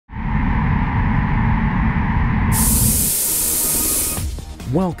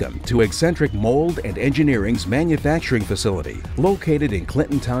Welcome to Xcentric Mold and Engineering's manufacturing facility located in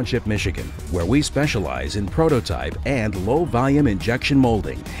Clinton Township, Michigan, where we specialize in prototype and low-volume injection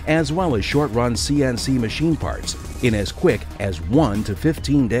molding, as well as short-run CNC machine parts in as quick as 1 to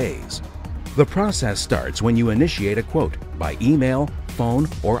 15 days. The process starts when you initiate a quote by email, phone,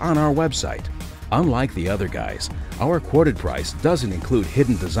 or on our website. Unlike the other guys, our quoted price doesn't include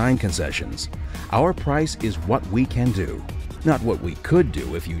hidden design concessions. Our price is what we can do, not what we could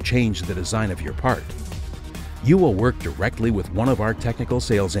do if you change the design of your part. You will work directly with one of our technical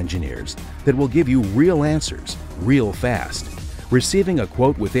sales engineers that will give you real answers, real fast, receiving a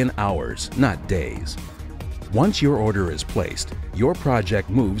quote within hours, not days. Once your order is placed, your project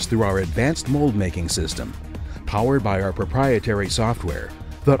moves through our advanced mold making system, powered by our proprietary software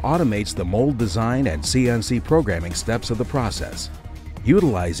that automates the mold design and CNC programming steps of the process.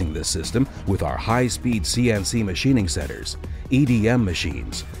 Utilizing this system with our high-speed CNC machining centers, EDM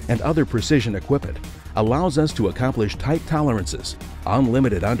machines, and other precision equipment allows us to accomplish tight tolerances,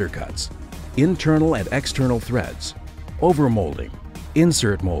 unlimited undercuts, internal and external threads, overmolding,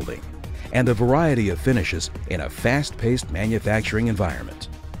 insert molding, and a variety of finishes in a fast-paced manufacturing environment.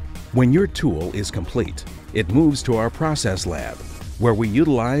 When your tool is complete, it moves to our process lab, where we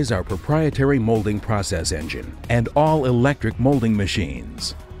utilize our proprietary molding process engine and all-electric molding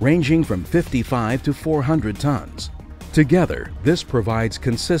machines, ranging from 55 to 400 tons. Together, this provides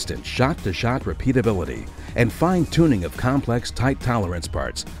consistent shot-to-shot repeatability and fine-tuning of complex tight tolerance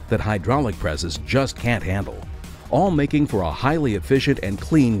parts that hydraulic presses just can't handle, all making for a highly efficient and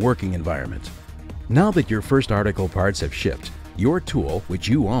clean working environment. Now that your first article parts have shipped, your tool, which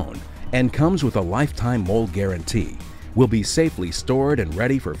you own, and comes with a lifetime mold guarantee, will be safely stored and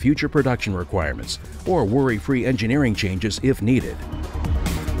ready for future production requirements or worry-free engineering changes if needed.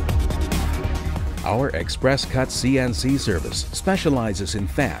 Our Express Cut CNC service specializes in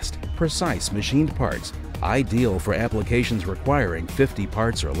fast, precise machined parts, ideal for applications requiring 50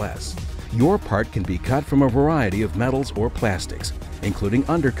 parts or less. Your part can be cut from a variety of metals or plastics, including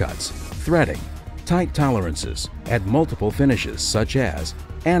undercuts, threading, tight tolerances, and multiple finishes such as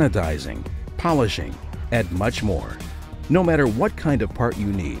anodizing, polishing, and much more. No matter what kind of part you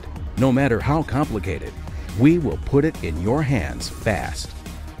need, no matter how complicated, we will put it in your hands fast.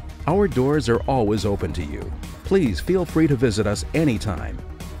 Our doors are always open to you. Please feel free to visit us anytime.